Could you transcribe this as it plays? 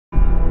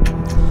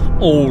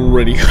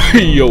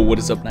Alrighty, yo, what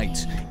is up,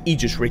 Knights?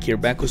 Aegis Rick here,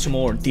 back with some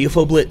more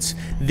DFO Blitz,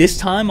 this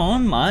time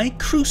on my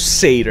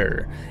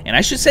Crusader. And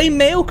I should say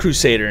male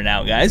Crusader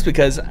now, guys,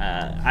 because,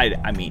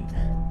 I mean,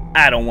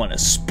 I don't want to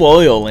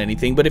spoil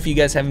anything, but if you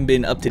guys haven't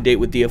been up to date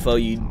with DFO,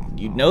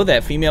 you know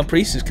that female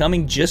priest is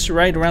coming just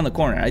right around the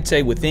corner. I'd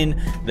say within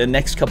the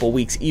next couple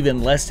weeks,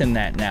 even less than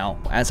that now,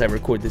 as I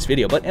record this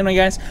video. But anyway,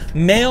 guys,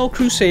 male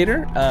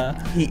Crusader,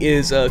 he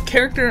is a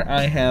character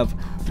I have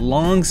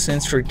long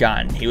since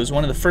forgotten. He was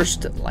one of the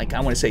first, like,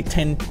 I want to say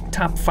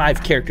top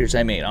 5 characters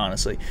I made,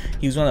 honestly.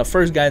 He was one of the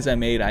first guys I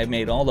made. I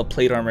made all the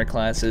plate armor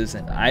classes,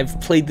 and I've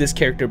played this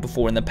character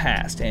before in the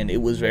past, and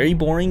it was very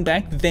boring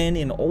back then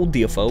in old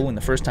DFO when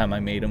the first time I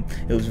made him.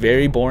 It was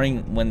very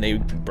boring when they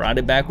brought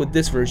it back with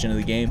this version of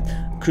the game.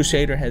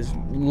 Crusader has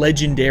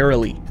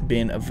legendarily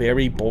been a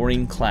very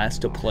boring class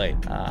to play.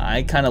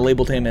 I kind of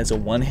labeled him as a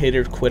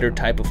one-hitter quitter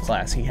type of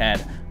class. He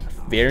had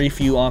very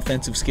few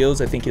offensive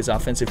skills. I think his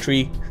offensive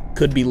tree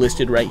could be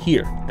listed right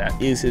here.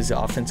 That is his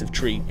offensive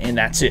tree, and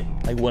that's it.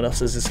 Like, what else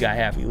does this guy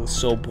have? He was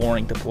so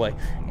boring to play,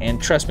 and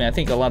trust me, I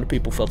think a lot of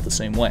people felt the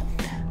same way.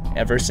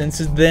 Ever since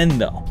then,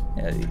 though,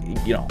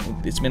 you know,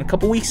 it's been a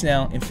couple weeks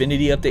now.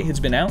 Infinity update has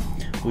been out.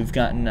 We've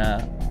gotten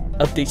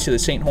updates to the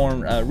St.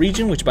 Horn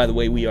region, which, by the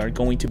way, we are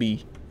going to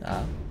be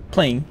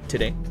playing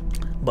today.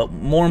 But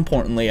more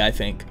importantly, I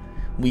think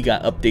we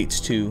got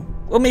updates to,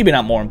 well, maybe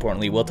not more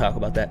importantly, we'll talk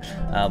about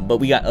that, but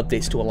we got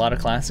updates to a lot of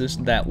classes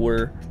that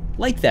were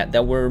like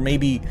that were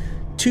maybe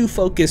too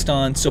focused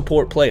on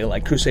support play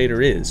like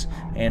Crusader is,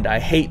 and I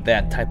hate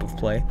that type of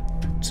play,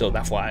 so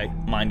that's why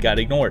mine got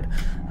ignored.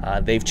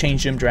 They've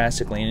changed him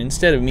drastically, and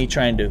instead of me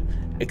trying to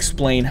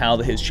explain how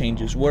his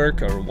changes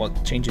work or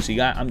what changes he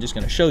got, I'm just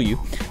going to show you,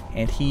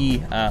 and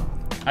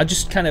I'll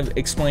just kind of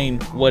explain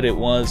what it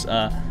was.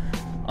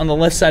 On the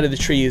left side of the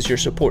tree is your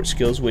support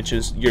skills, which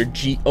is your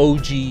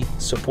OG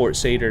support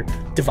Satyr,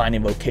 Divine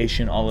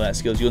Invocation, all of that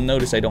skills. You'll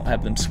notice I don't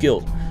have them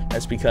skilled.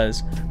 That's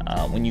because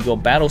when you go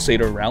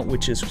BATTLESADER route,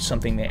 which is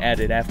something they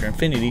added after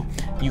Infinity,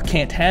 you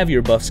can't have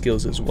your buff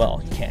skills as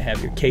well. You can't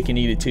have your cake and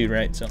eat it too,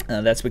 right? So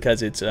that's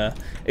because it's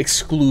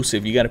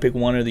exclusive. You got to pick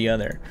one or the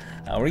other.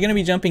 We're going to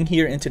be jumping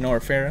here into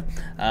Norafera,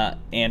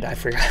 and I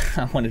forgot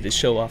I wanted to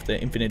show off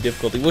the infinite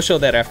difficulty. We'll show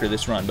that after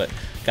this run, but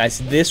guys,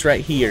 this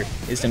right here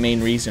is the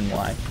main reason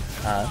why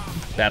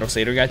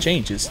BATTLESADER got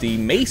changed. It's the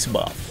mace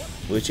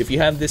buff, which if you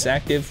have this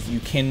active, you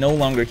can no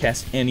longer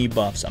cast any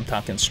buffs. I'm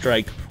talking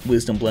strike,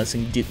 wisdom,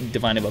 blessing,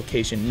 divine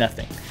invocation,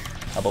 nothing.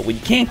 But what you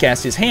can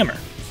cast is hammer,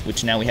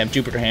 which now we have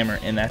Jupiter hammer,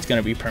 and that's going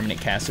to be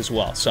permanent cast as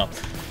well. So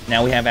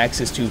now we have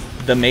access to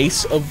the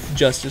mace of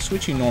justice,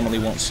 which you normally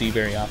won't see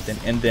very often,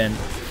 and then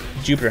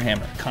Jupiter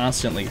hammer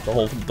constantly,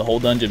 the whole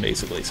dungeon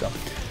basically. So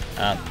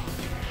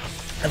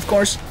of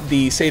course,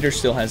 the Satyr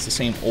still has the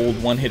same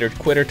old one-hitter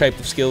quitter type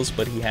of skills,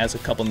 but he has a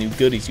couple new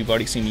goodies. You've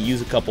already seen me use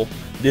a couple.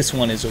 This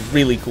one is a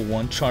really cool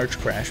one, charge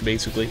crash,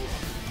 basically.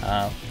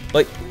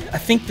 But I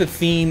think the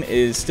theme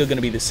is still going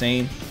to be the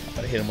same. I'm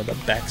going to hit him with a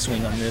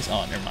backswing on this.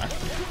 Oh, never mind.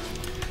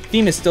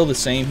 Theme is still the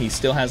same. He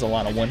still has a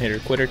lot of one-hitter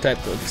quitter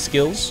type of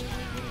skills.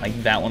 Like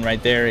that one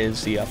right there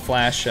is the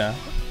flash.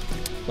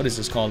 What is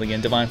this called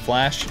again? Divine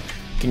Flash. You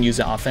can use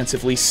it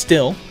offensively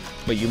still,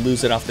 but you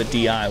lose it off the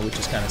DI, which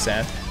is kind of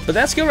sad. But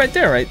that skill right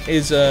there, right,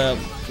 is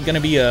going to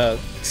be a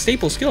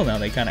staple skill now.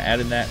 They kind of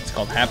added that. It's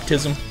called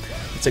Haptism.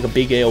 It's like a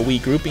big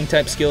AoE grouping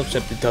type skill,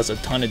 except it does a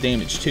ton of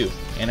damage too,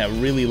 and a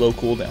really low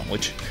cooldown,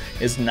 which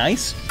is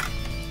nice.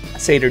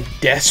 Satyr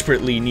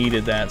desperately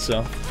needed that,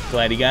 so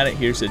glad he got it.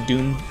 Here's a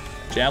Doom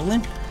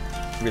Javelin.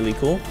 Really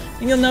cool.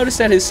 And you'll notice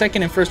that his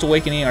second and first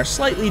awakening are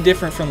slightly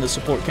different from the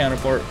support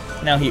counterpart.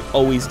 Now he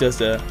always does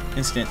the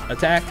instant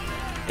attack.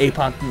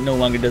 APOC no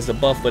longer does the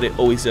buff, but it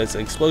always does the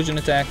explosion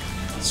attack.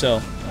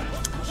 So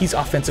he's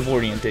offensive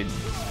oriented,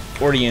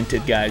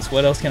 guys.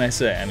 What else can I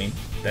say? I mean,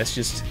 that's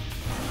just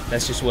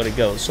what it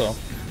goes. So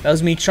that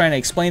was me trying to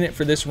explain it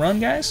for this run,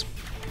 guys.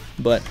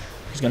 But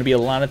there's going to be a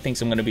lot of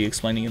things I'm going to be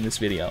explaining in this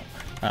video.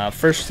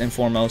 First and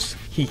foremost,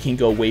 he can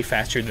go way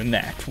faster than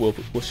that. We'll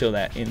show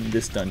that in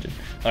this dungeon,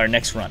 or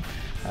next run.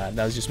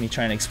 That was just me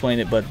trying to explain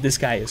it, but this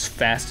guy is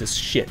fast as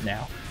shit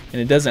now.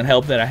 And it doesn't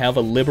help that I have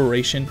a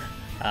liberation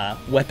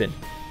weapon.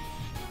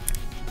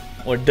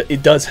 Or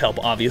it does help,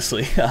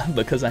 obviously,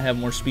 because I have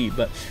more speed.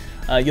 But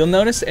you'll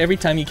notice every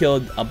time you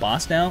kill a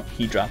boss now,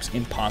 he drops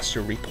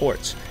imposter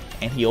reports.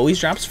 And he always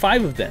drops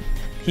 5 of them.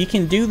 He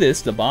can do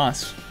this, the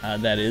boss,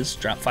 that is,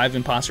 drop 5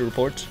 imposter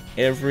reports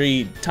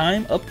every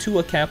time up to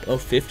a cap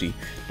of 50.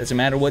 Doesn't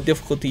matter what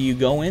difficulty you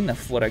go in.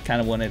 That's what I kind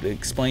of wanted to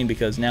explain,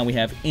 because now we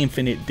have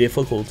infinite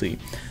difficulty.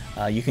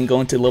 You can go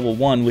into level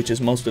 1, which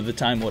is most of the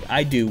time what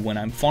I do when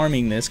I'm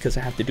farming this, because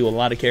I have to do a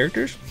lot of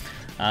characters.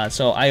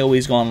 So I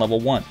always go on level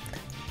 1.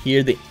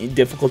 Here the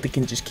difficulty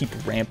can just keep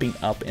ramping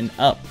up and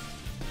up.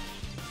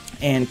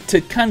 And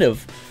to kind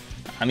of,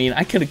 I mean,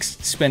 I could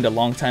spend a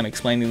long time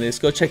explaining this.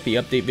 Go check the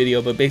update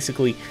video, but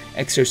basically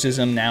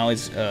Exorcism now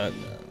is a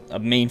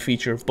main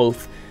feature of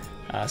both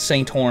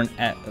St. Horn,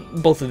 at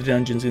both of the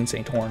dungeons in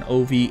St. Horn,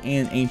 OV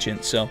and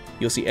Ancient. So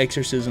you'll see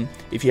Exorcism.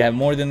 If you have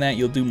more than that,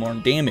 you'll do more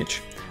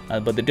damage.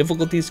 but the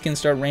difficulties can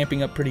start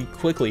ramping up pretty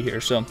quickly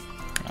here. So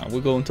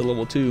we'll go into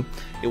level 2.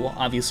 It will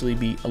obviously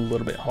be a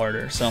little bit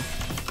harder. So,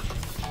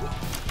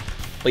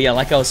 but yeah,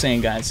 like I was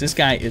saying, guys, this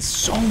guy is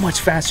so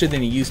much faster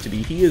than he used to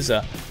be. He is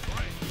a,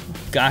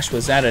 gosh,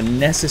 was that a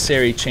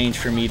necessary change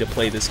for me to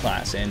play this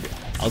class? And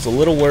I was a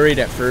little worried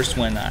at first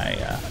when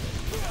I,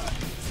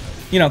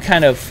 you know,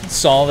 kind of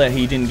saw that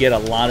he didn't get a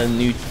lot of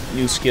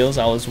new skills.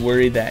 I was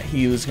worried that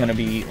he was going to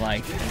be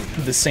like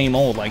the same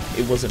old, like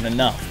it wasn't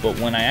enough. But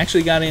when I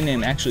actually got in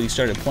and actually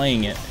started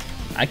playing it,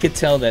 I could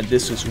tell that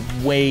this was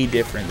way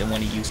different than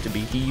what he used to be.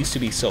 He used to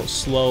be so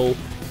slow.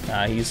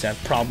 He used to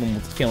have a problem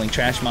with killing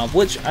trash mob,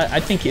 which I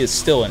think is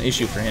still an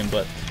issue for him,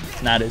 but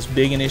not as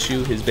big an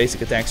issue. His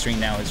basic attack string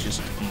now is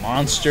just a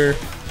monster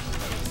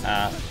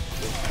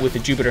with the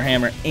Jupiter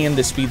hammer and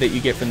the speed that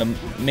you get from the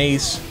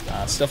mace,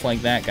 stuff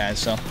like that, guys.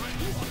 So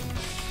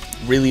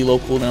really low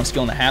cooldown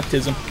skill in the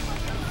haptism,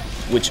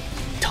 which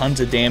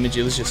tons of damage.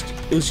 It was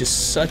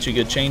just such a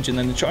good change. And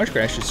then the charge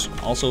crash is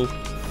also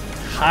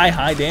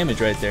high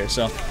damage right there.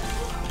 So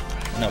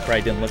no,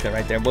 probably didn't look at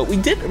right there, but we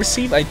did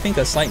receive, I think,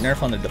 a slight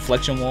nerf on the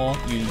deflection wall.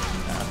 You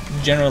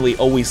generally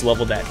always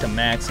level that to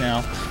max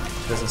now.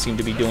 Doesn't seem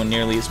to be doing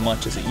nearly as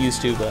much as it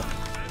used to, but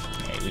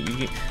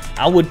hey,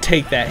 I would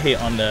take that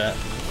hit on the...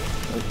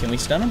 Oh, can we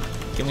stun him?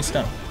 Can we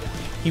stun him?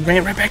 He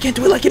ran right back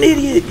into it like an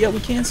idiot. Yeah, we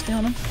can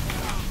stun him.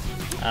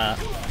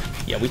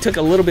 Yeah, we took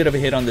a little bit of a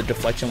hit on the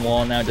deflection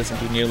wall. Now it doesn't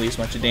do nearly as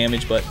much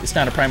damage, but it's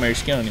not a primary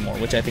skill anymore,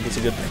 which I think is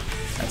a good thing.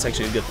 That's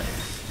actually a good thing.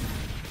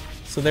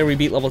 So there we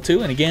beat level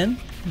 2, and again,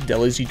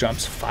 Deluzy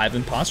drops 5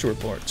 imposter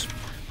reports.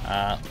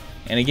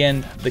 And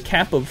again, the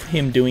cap of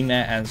him doing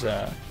that as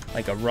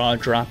like a raw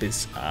drop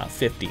is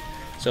 50.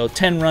 So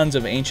 10 runs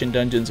of Ancient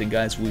Dungeons, and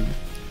guys, we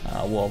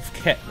will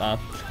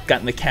have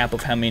gotten the cap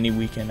of how many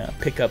we can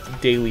pick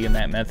up daily in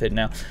that method.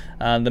 Now,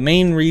 the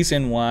main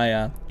reason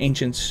why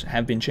Ancients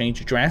have been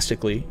changed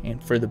drastically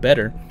and for the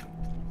better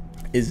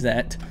is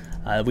that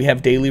we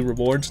have daily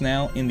rewards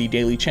now in the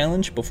daily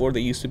challenge. Before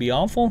they used to be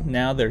awful,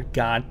 now they're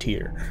god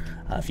tier.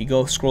 If you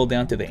go scroll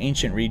down to the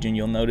Ancient region,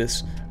 you'll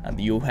notice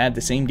you'll have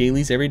the same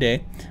dailies every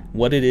day.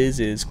 What it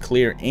is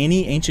clear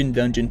any Ancient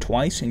Dungeon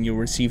twice and you'll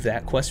receive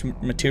that quest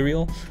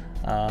material.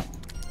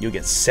 You'll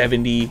get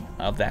 70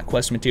 of that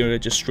quest material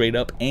just straight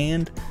up,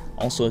 and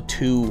also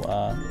 2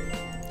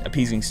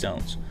 appeasing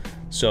stones.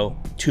 So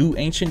 2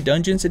 Ancient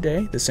Dungeons a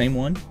day, the same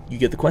one. You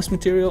get the quest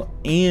material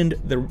and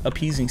the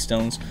appeasing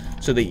stones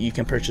so that you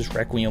can purchase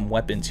Requiem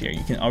weapons here.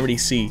 You can already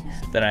see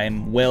that I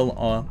am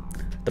well...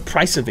 the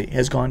price of it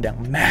has gone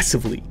down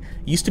massively.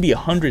 It used to be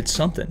 100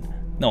 something.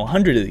 No,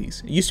 100 of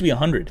these. It used to be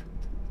 100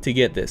 to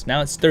get this.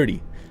 Now it's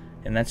 30.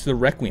 And that's the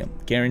Requiem,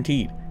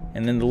 guaranteed.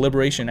 And then the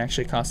Liberation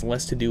actually costs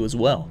less to do as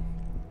well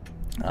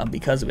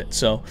because of it.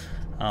 So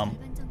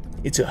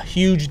it's a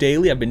huge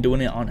daily. I've been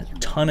doing it on a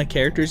ton of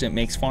characters. It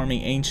makes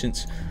farming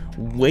Ancients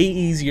way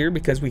easier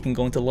because we can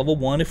go into level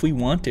 1 if we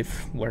want,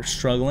 if we're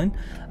struggling.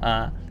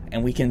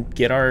 And we can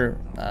get our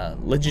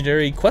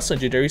legendary quest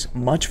legendaries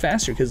much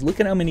faster, because look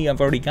at how many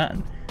I've already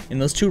gotten. In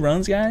those 2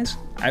 runs, guys,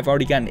 I've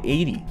already gotten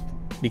 80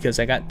 because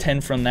I got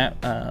 10 from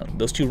that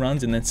those 2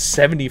 runs and then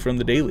 70 from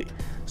the daily.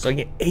 So I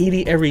get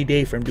 80 every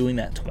day from doing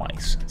that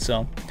twice.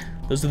 So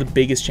those are the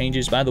biggest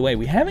changes. By the way,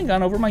 we haven't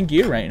gone over my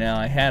gear right now.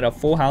 I had a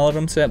full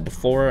Halidom set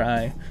before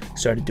I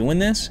started doing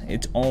this.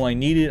 It's all I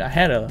needed. I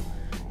had a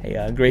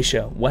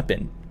Gracia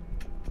weapon,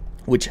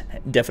 which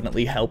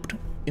definitely helped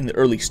in the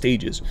early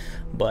stages,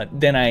 but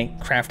then I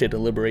crafted a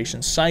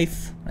Liberation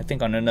Scythe, I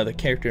think on another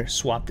character,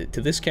 swapped it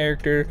to this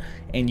character,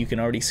 and you can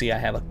already see I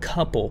have a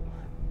couple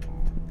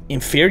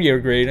inferior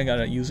grade, I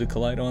gotta use a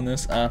Kaleido on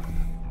this,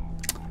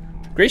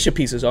 Gracia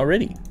pieces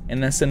already.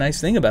 And that's the nice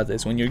thing about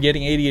this. When you're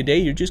getting 80 a day,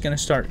 you're just gonna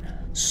start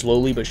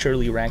slowly but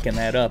surely racking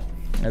that up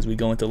as we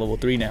go into level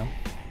 3 now.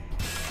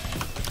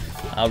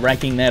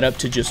 Racking that up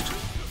to just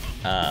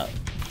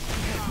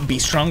be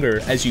stronger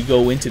as you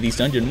go into these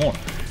dungeons more.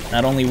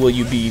 Not only will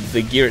you be,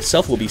 the gear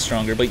itself will be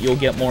stronger, but you'll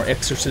get more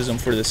exorcism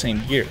for the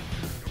same gear,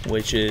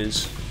 which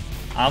is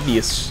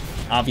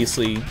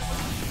obviously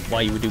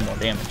why you would do more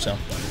damage. So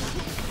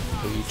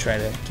we try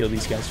to kill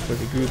these guys before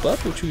they group up,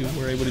 which we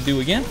were able to do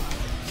again.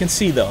 You can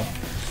see though,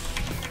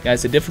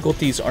 guys, the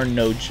difficulties are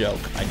no joke.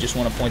 I just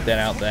want to point that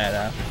out,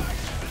 that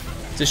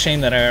it's a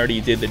shame that I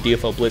already did the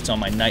DFO Blitz on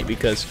my knight,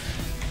 because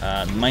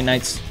my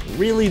knight's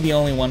really the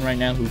only one right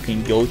now who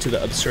can go to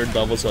the absurd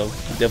levels of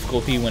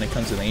difficulty when it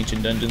comes to the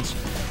Ancient Dungeons.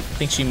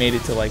 I think she made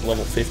it to like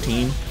level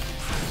 15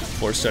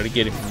 before it started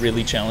getting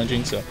really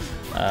challenging. So,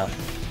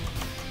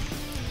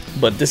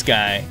 but this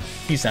guy,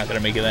 he's not gonna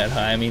make it that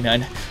high. I mean,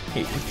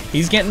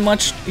 he's gotten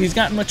much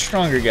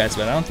stronger, guys,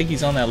 but I don't think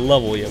he's on that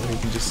level yet where he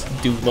can just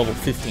do level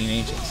 15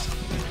 Ancients.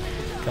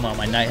 Come on,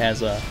 my knight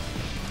has a,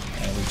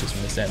 and we just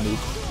missed that move.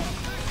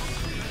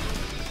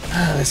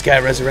 This guy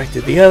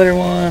resurrected the other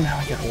one.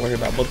 I gotta worry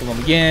about both of them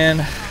again.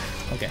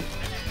 Okay.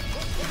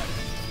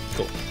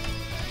 Cool.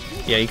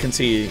 Yeah, you can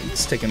see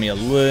it's taking me a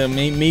little,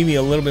 maybe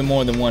a little bit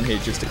more than 1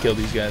 hit just to kill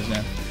these guys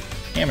now.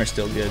 Hammer's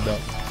still good though.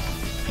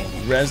 Can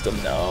he res them?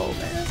 No,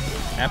 man.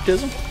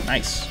 Haptism?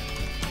 Nice.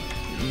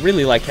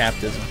 Really like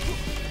Haptism.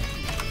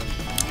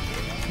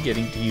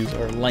 getting to use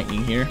our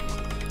lightning here.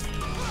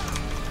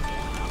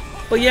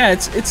 But yeah,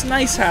 it's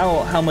nice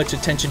how much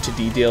attention to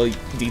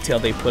detail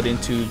they put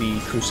into the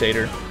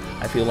Crusader.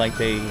 I feel like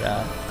they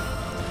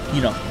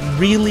you know,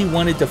 really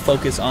wanted to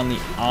focus on the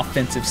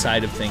offensive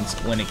side of things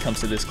when it comes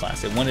to this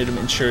class. They wanted to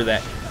ensure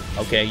that,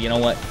 okay, you know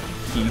what,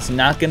 he's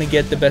not going to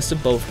get the best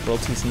of both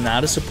worlds. He's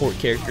not a support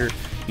character.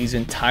 He's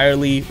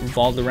entirely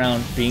revolved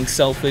around being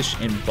selfish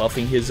and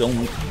buffing his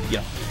own, you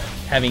know,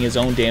 having his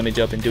own damage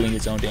up and doing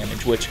his own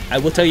damage, which I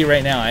will tell you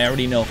right now, I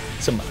already know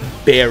some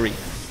very,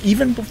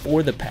 even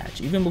before the patch,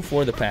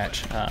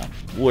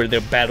 where the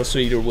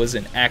BATTLESADER was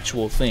an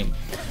actual thing.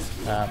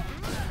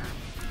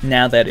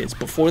 Now that is,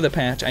 before the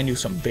patch, I knew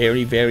some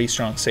very, very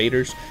strong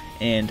Saders,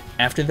 and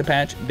after the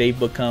patch, they've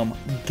become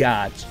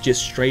gods,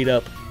 just straight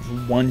up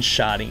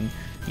one-shotting,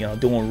 you know,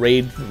 doing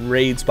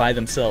raids by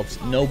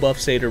themselves. No buff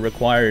Sader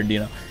required, you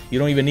know. You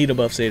don't even need a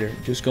buff Sader.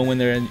 Just go in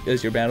there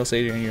as your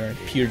BATTLESADER and you're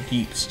pure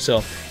deeps.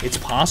 So it's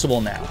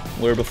possible now,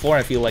 where before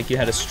I feel like you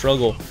had to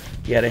struggle.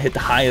 You had to hit the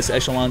highest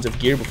echelons of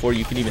gear before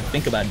you could even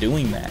think about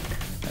doing that.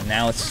 And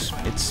now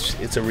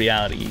it's a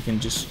reality. You can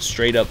just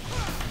straight up,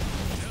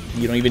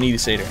 you don't even need a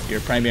Sader.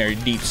 You're primary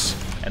deeps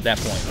at that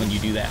point when you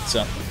do that.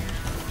 So,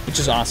 which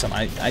is awesome.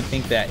 I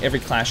think that every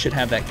class should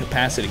have that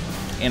capacity.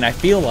 And I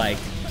feel like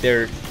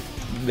they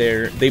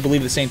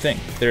believe the same thing.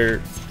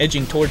 They're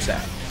edging towards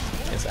that.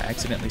 As I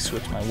accidentally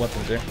switched my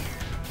weapons there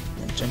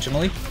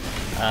intentionally.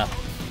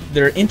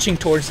 They're inching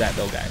towards that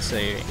though, guys.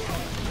 They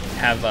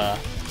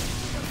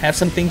have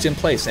some things in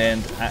place,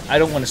 and I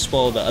don't want to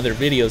spoil the other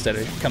videos that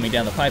are coming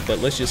down the pipe, but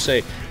let's just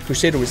say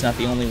Crusader was not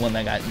the only one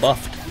that got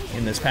buffed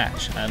in this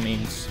patch. I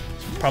mean, it's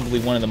probably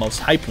one of the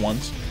most hyped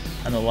ones.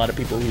 I know a lot of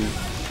people who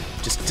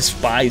just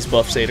despise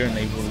buff Sader, and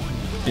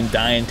they've been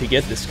dying to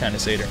get this kind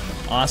of Sader.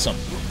 Awesome,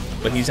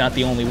 but he's not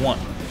the only one.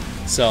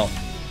 So,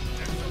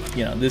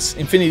 you know, this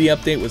Infinity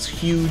update was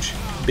huge,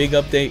 big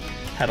update,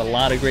 had a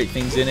lot of great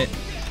things in it,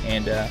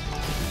 and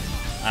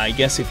I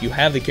guess if you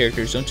have the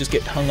characters, don't just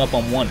get hung up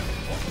on one.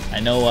 I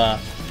know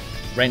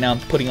right now I'm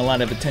putting a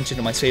lot of attention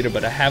to my Sader,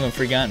 but I haven't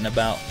forgotten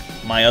about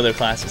my other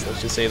classes,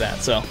 let's just say that.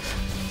 So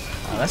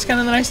that's kind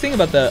of the nice thing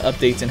about the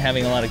updates and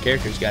having a lot of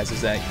characters, guys,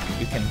 is that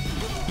you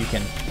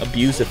can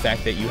abuse the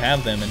fact that you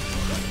have them and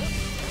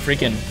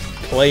freaking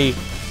play,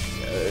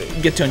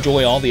 get to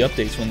enjoy all the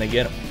updates when they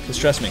get them. Because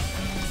trust me,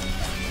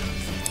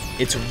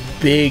 it's a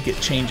big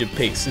change of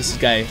pace. This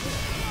guy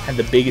had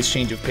the biggest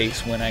change of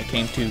pace when I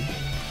came to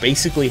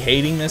basically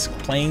hating this,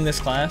 playing this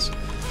class,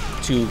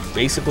 to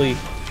basically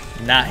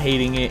not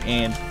hating it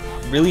and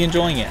really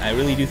enjoying it. I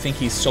really do think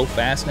he's so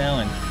fast now,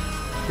 and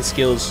his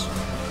skills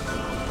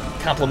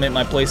complement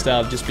my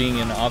playstyle of just being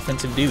an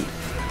offensive dude.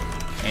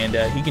 And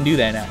he can do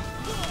that now.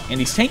 And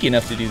he's tanky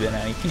enough to do that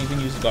now. He can even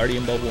use the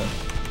Guardian Bubble. And,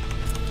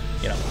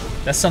 you know,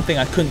 that's something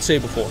I couldn't say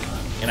before,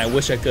 and I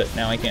wish I could.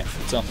 Now I can.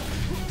 So,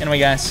 anyway,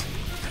 guys,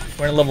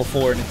 we're in level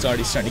 4, and it's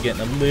already starting to get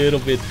a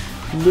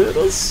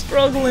little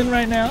struggling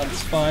right now.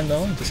 It's fine,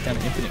 though. I'm just kind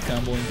of infinite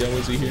comboing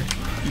Delizzy here.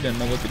 He doesn't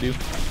know what to do.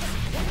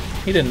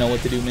 He didn't know what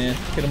to do, man.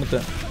 Hit him with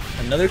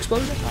another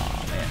explosion?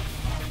 Aw, man.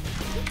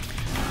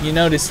 You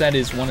notice that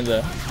is one of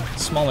the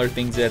smaller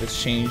things that has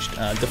changed.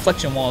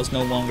 Deflection wall is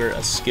no longer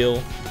a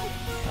skill.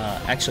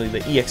 Actually,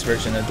 the EX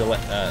version of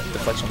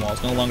deflection wall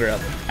is no longer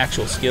an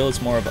actual skill.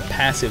 It's more of a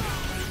passive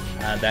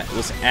that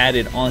was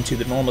added onto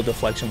the normal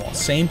deflection wall.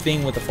 Same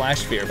thing with the flash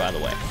sphere, by the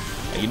way.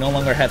 You no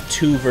longer have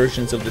two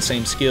versions of the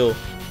same skill.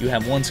 You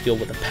have one skill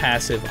with a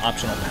passive,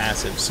 optional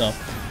passive. So,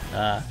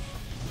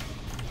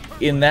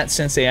 in that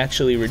sense, they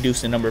actually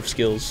reduced the number of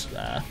skills.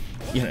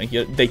 You know,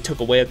 they took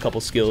away a couple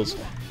skills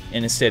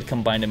and instead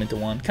combined them into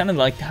one. Kind of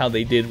like how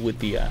they did with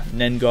the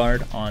Nen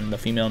guard on the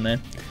female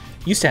Nen.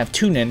 You used to have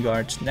 2 Nen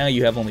guards. Now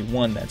you have only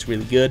 1 that's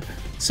really good.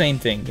 Same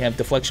thing. You have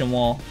deflection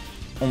wall,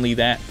 only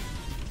that,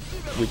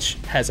 which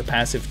has a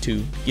passive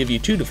to give you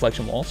 2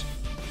 deflection walls.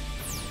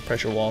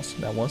 Pressure walls,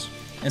 that was.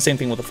 And same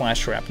thing with the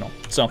flash shrapnel.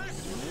 So,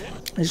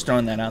 just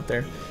throwing that out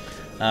there.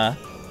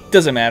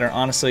 Doesn't matter,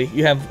 honestly.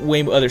 You have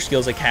way other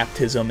skills like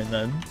Haptism and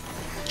the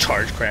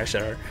Charge Crash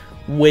that are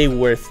way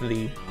worth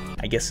the,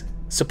 I guess,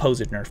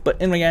 supposed nerf.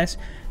 But anyway, guys,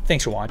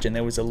 thanks for watching.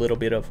 There was a little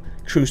bit of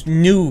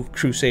new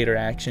Crusader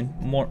action.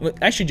 More,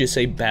 I should just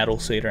say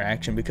BATTLESADER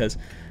action, because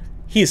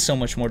he is so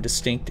much more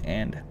distinct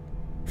and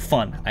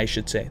fun, I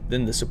should say,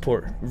 than the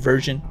support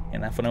version.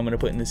 And that's what I'm going to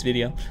put in this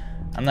video.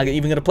 I'm not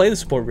even going to play the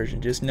support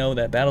version. Just know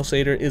that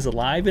BATTLESADER is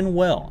alive and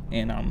well,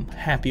 and I'm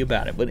happy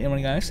about it. But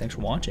anyway, guys, thanks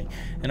for watching,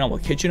 and I will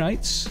catch you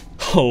nights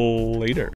later.